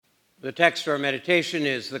The text for our meditation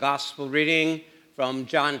is the gospel reading from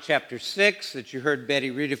John chapter 6 that you heard Betty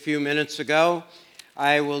read a few minutes ago.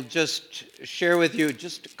 I will just share with you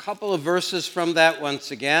just a couple of verses from that once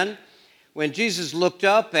again. When Jesus looked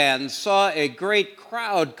up and saw a great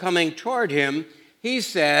crowd coming toward him, he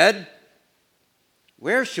said,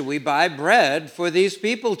 "Where shall we buy bread for these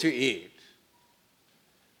people to eat?"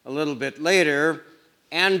 A little bit later,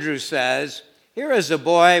 Andrew says, "Here is a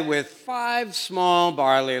boy with 5 small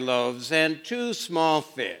barley loaves and 2 small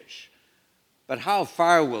fish. But how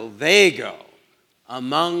far will they go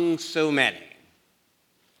among so many?"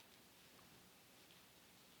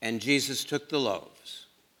 And Jesus took the loaves,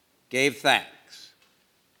 gave thanks,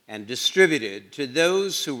 and distributed to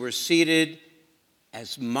those who were seated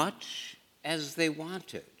as much as they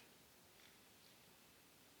wanted.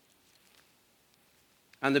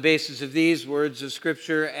 On the basis of these words of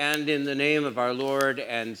Scripture and in the name of our Lord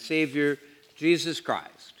and Savior, Jesus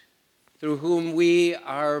Christ, through whom we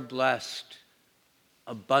are blessed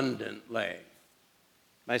abundantly,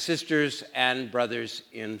 my sisters and brothers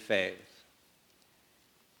in faith,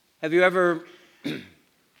 have you ever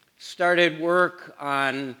started work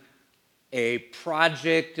on a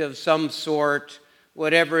project of some sort,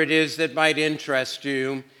 whatever it is that might interest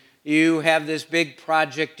you? You have this big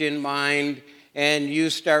project in mind, and you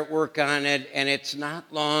start work on it, and it's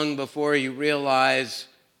not long before you realize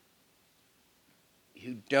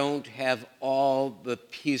you don't have all the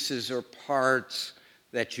pieces or parts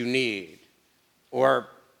that you need. Or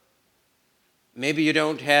maybe you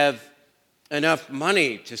don't have enough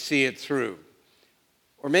money to see it through.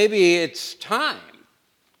 Or maybe it's time.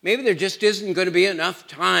 Maybe there just isn't going to be enough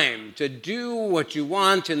time to do what you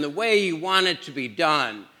want in the way you want it to be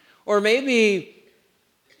done. Or maybe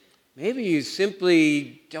you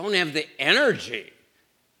simply don't have the energy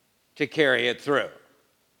to carry it through.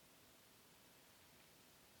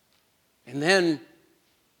 And then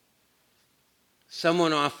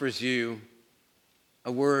someone offers you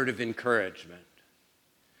a word of encouragement.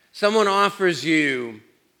 Someone offers you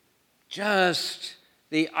just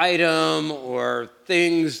the item or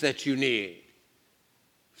things that you need.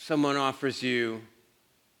 Someone offers you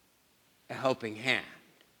a helping hand.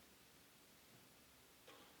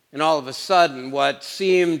 And all of a sudden, what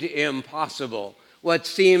seemed impossible, what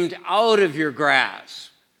seemed out of your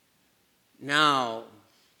grasp, now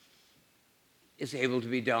is able to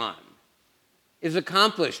be done, is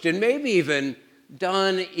accomplished, and maybe even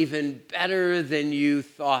done even better than you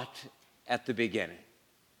thought at the beginning.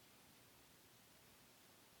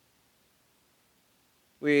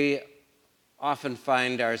 We often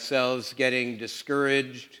find ourselves getting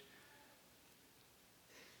discouraged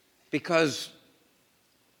because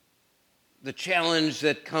the challenge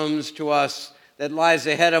that comes to us, that lies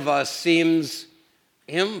ahead of us, seems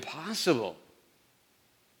impossible.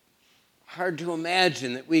 Hard to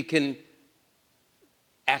imagine that we can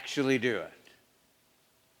actually do it.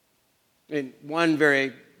 And one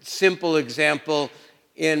very simple example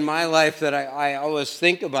in my life that I always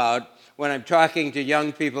think about when I'm talking to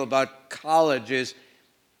young people about college is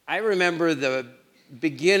I remember the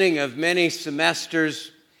beginning of many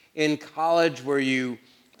semesters in college where you,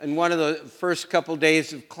 in one of the first couple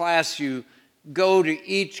days of class, you go to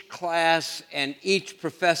each class and each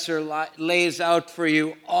professor lays out for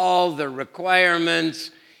you all the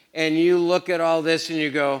requirements, and you look at all this and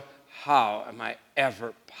you go, how am I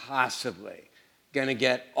ever possibly going to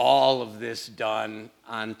get all of this done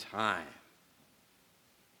on time?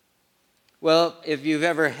 Well, if you've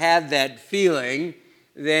ever had that feeling,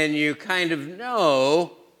 then you kind of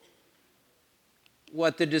know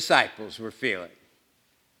what the disciples were feeling.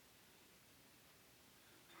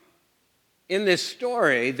 In this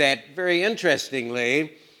story that, very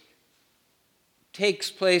interestingly,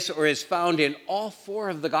 takes place or is found in all 4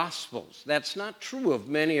 of the Gospels. That's not true of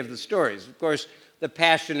many of the stories. Of course, the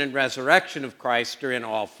passion and resurrection of Christ are in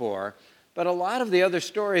all 4, but a lot of the other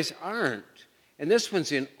stories aren't. And this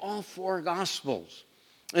one's in all 4 Gospels.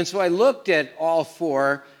 And so I looked at all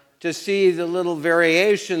 4 to see the little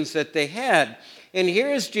variations that they had. And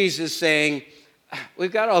here's Jesus saying,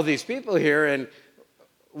 we've got all these people here, and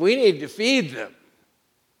we need to feed them.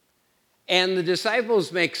 And the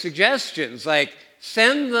disciples make suggestions like,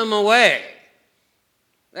 send them away.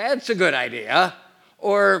 That's a good idea.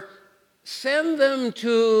 Or send them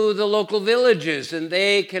to the local villages and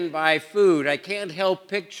they can buy food. I can't help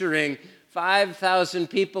picturing 5,000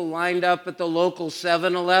 people lined up at the local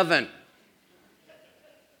 7-Eleven.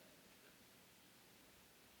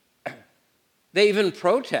 They even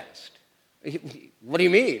protest. What do you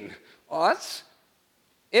mean? Us?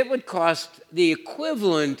 It would cost the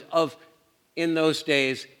equivalent of, in those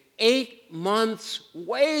days, 8 months'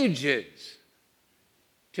 wages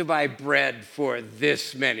to buy bread for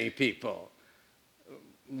this many people.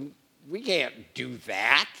 We can't do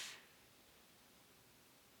that.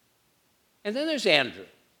 And then there's Andrew.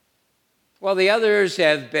 While the others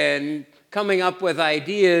have been coming up with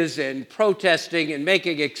ideas and protesting and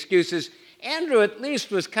making excuses, Andrew at least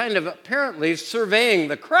was kind of apparently surveying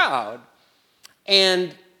the crowd.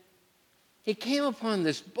 And he came upon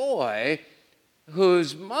this boy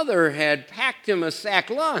whose mother had packed him a sack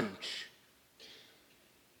lunch.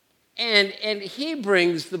 And he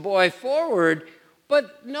brings the boy forward,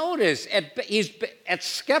 but notice, he's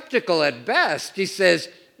skeptical at best. He says,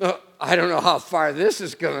 "Oh, I don't know how far this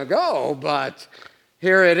is going to go, but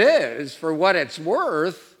here it is for what it's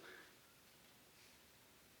worth."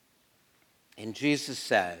 And Jesus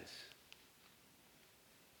says,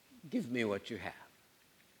 "Give me what you have.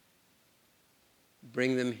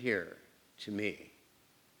 Bring them here to me."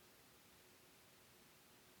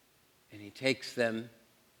 And he takes them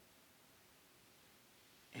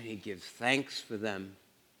and he gives thanks for them,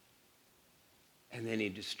 and then he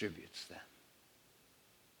distributes them.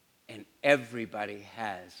 And everybody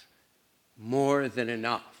has more than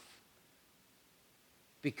enough,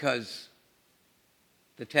 because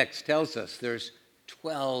the text tells us there's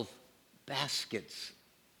 12 baskets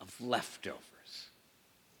of leftovers.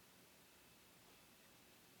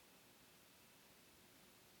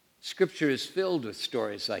 Scripture is filled with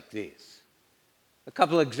stories like these. A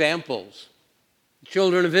couple examples.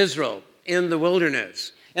 Children of Israel in the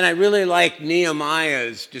wilderness. And I really like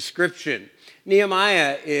Nehemiah's description.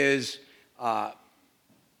 Nehemiah is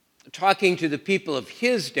talking to the people of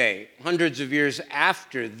his day, hundreds of years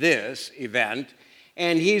after this event,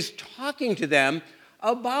 and he's talking to them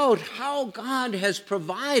about how God has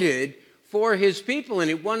provided for his people.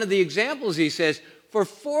 And one of the examples, he says, for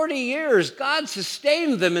 40 years, God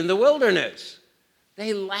sustained them in the wilderness.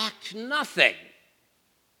 They lacked nothing.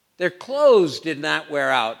 Their clothes did not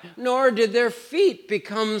wear out, nor did their feet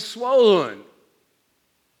become swollen.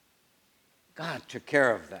 God took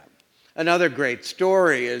care of them. Another great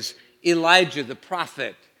story is Elijah the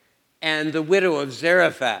prophet and the widow of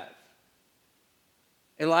Zarephath.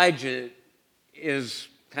 Elijah is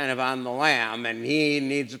kind of on the lam, and he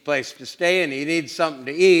needs a place to stay, and he needs something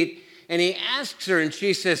to eat. And he asks her, and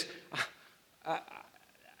she says,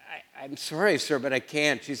 "I'm sorry, sir, but I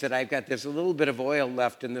can't." She said, "I've got this little bit of oil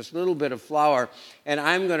left and this little bit of flour, and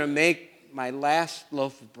I'm going to make my last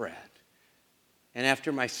loaf of bread. And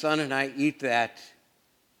after my son and I eat that,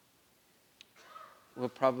 we'll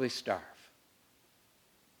probably starve."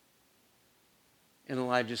 And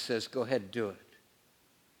Elijah says, "Go ahead, do it."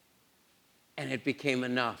 And it became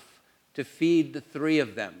enough to feed the three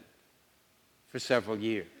of them for several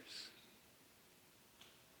years.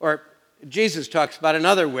 Or Jesus talks about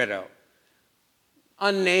another widow,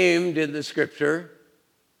 unnamed in the scripture.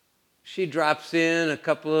 She drops in a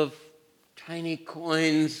couple of tiny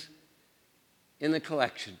coins in the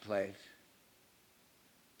collection plate.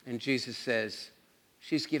 And Jesus says,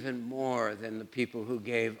 she's given more than the people who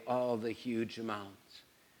gave all the huge amounts,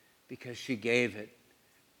 because she gave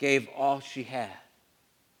all she had.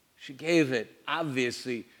 She gave it,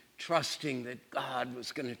 obviously, trusting that God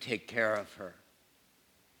was going to take care of her.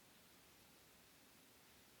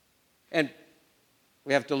 And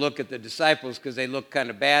we have to look at the disciples because they look kind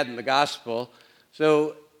of bad in the gospel.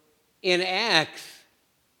 So in Acts,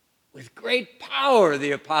 with great power,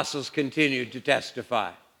 the apostles continued to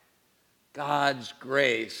testify. God's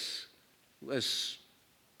grace was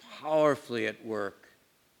powerfully at work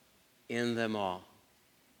in them all.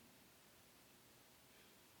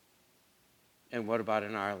 And what about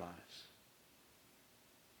in our lives?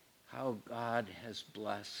 How God has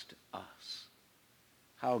blessed us.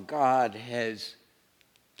 How God has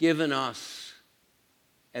given us,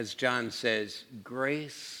 as John says,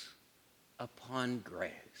 grace upon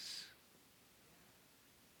grace.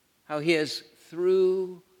 How he has,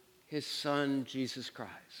 through his Son, Jesus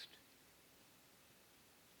Christ,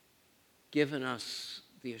 given us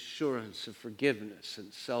the assurance of forgiveness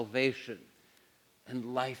and salvation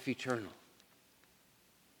and life eternal.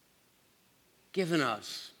 Given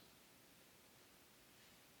us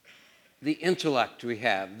the intellect we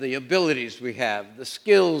have, the abilities we have, the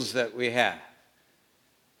skills that we have.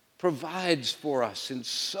 Provides for us in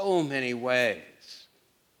so many ways.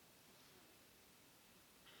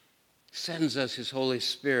 Sends us his Holy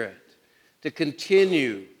Spirit to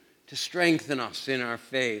continue to strengthen us in our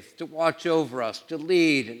faith, to watch over us, to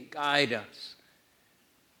lead and guide us.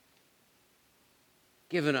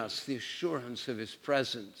 Given us the assurance of his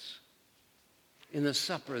presence in the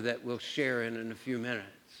supper that we'll share in a few minutes.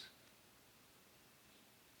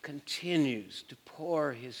 continues to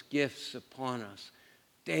pour his gifts upon us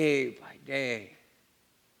day by day.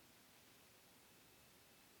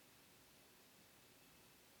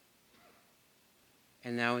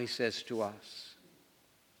 And now he says to us,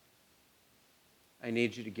 I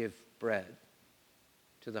need you to give bread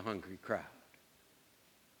to the hungry crowd.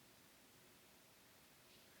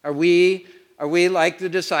 Are we like the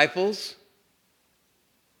disciples?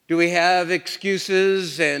 Do we have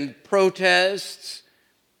excuses and protests?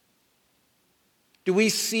 Do we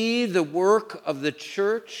see the work of the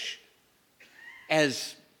church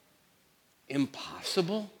as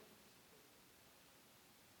impossible?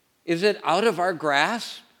 Is it out of our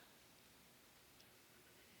grasp?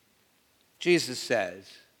 Jesus says,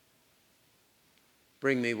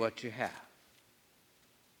 bring me what you have.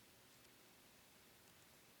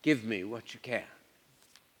 Give me what you can.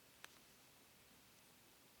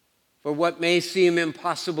 For what may seem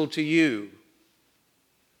impossible to you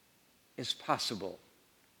is possible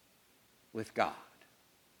with God.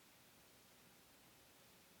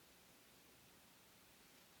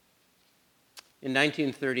 In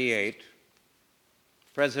 1938,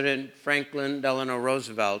 President Franklin Delano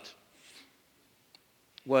Roosevelt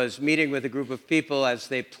was meeting with a group of people as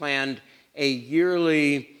they planned a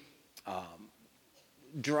yearly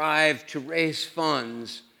drive to raise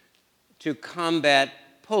funds to combat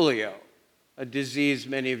polio, a disease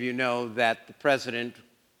many of you know that the president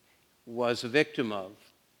was a victim of.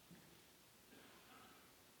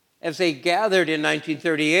 As they gathered in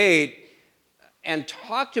 1938 and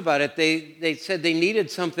talked about it, they said they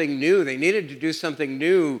needed something new. They needed to do something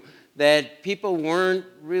new that people weren't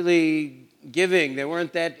really giving. They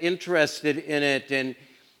weren't that interested in it. And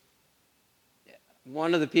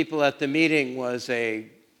one of the people at the meeting was a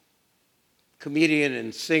comedian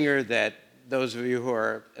and singer that those of you who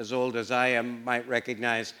are as old as I am might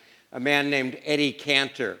recognize, a man named Eddie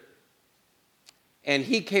Cantor. And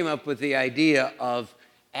he came up with the idea of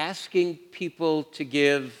asking people to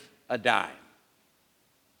give a dime.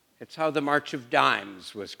 It's how the March of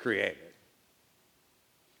Dimes was created.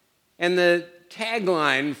 And the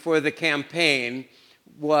tagline for the campaign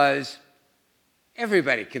was,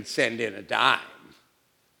 everybody can send in a dime,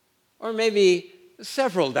 or maybe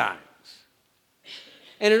several dimes.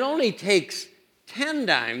 And it only takes 10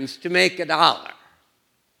 dimes to make $1.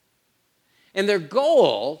 And their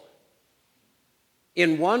goal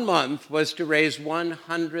in 1 month was to raise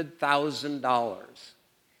 $100,000.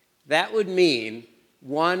 That would mean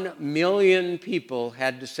 1 million people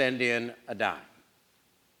had to send in a dime.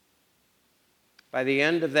 By the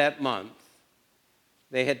end of that month,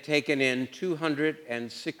 they had taken in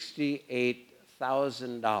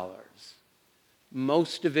 $268,000,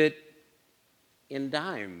 most of it in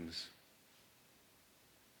dimes,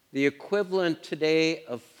 the equivalent today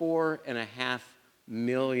of $4.5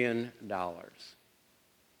 million.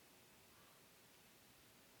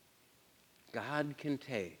 God can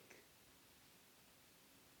take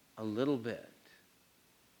a little bit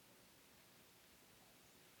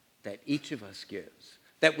that each of us gives,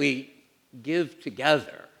 that we give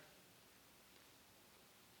together,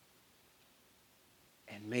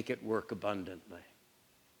 and make it work abundantly.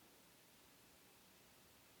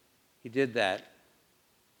 He did that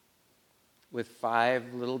with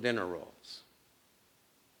 5 little dinner rolls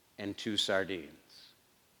and 2 sardines.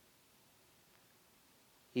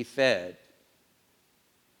 He fed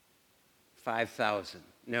 5,000.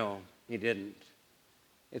 No, he didn't.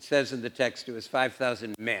 It says in the text it was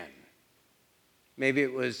 5,000 men. Maybe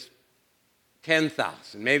it was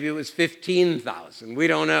 10,000. Maybe it was 15,000. We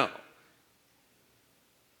don't know.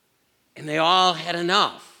 And they all had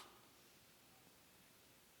enough.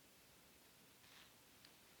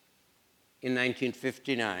 In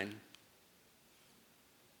 1959,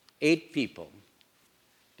 8 people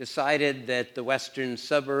decided that the western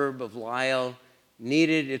suburb of Lisle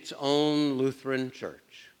needed its own Lutheran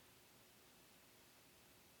church.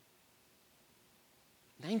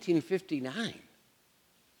 1959.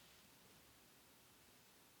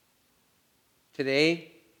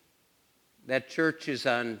 Today, that church is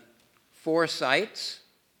on 4 sites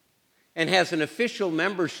and has an official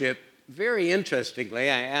membership. Very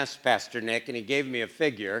interestingly, I asked Pastor Nick, and he gave me a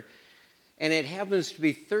figure, and it happens to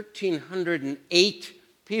be 1,308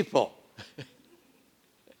 people.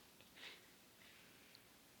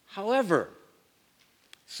 However,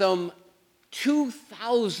 some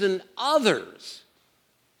 2,000 others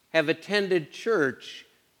have attended church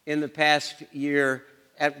in the past year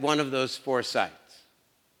at one of those 4 sites.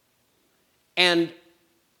 And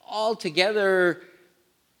altogether,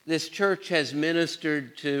 this church has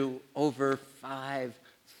ministered to over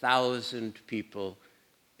 5,000 people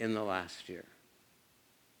in the last year.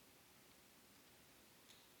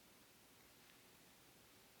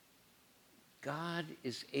 God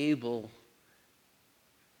is able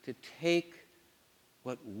to take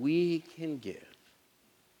what we can give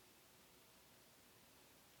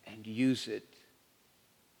and use it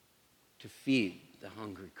to feed the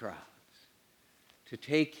hungry crowds, to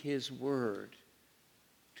take his word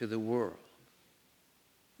to the world.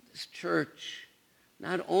 This church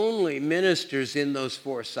not only ministers in those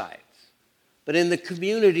four sites, but in the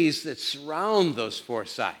communities that surround those four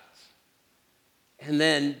sites, and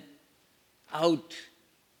then out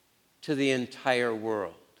to the entire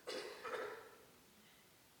world.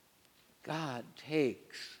 God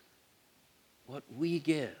takes what we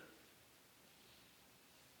give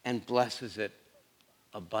and blesses it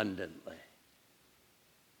abundantly.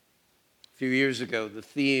 A few years ago, the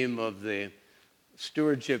theme of the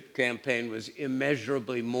stewardship campaign was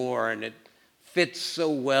immeasurably more, and it fits so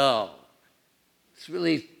well. This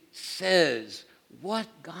really says what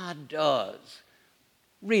God does.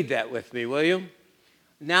 Read that with me, will you?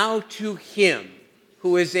 Now to him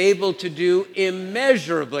who is able to do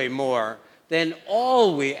immeasurably more than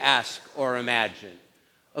all we ask or imagine,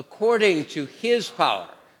 according to his power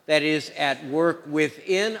that is at work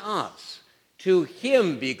within us, to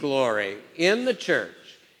him be glory in the church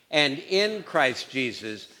and in Christ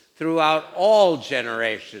Jesus throughout all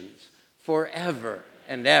generations, forever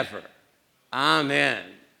and ever. Amen.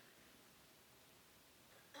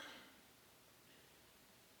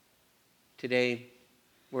 Today,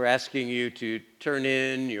 we're asking you to turn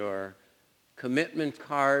in your commitment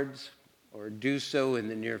cards or do so in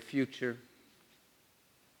the near future.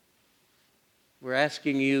 We're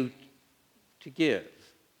asking you to give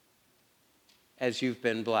as you've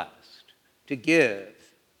been blessed, to give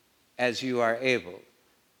as you are able,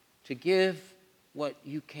 to give what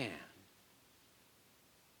you can,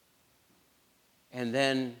 and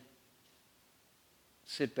then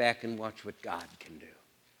sit back and watch what God can do.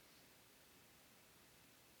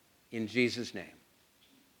 In Jesus' name,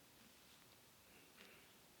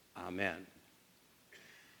 amen.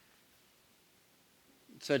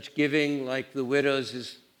 Such giving, like the widow's,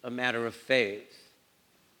 is a matter of faith.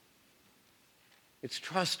 It's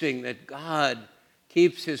trusting that God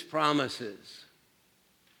keeps his promises.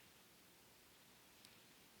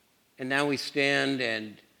 And now we stand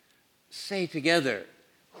and say together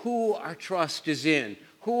who our trust is in,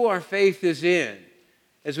 who our faith is in,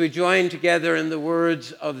 as we join together in the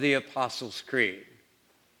words of the Apostles' Creed.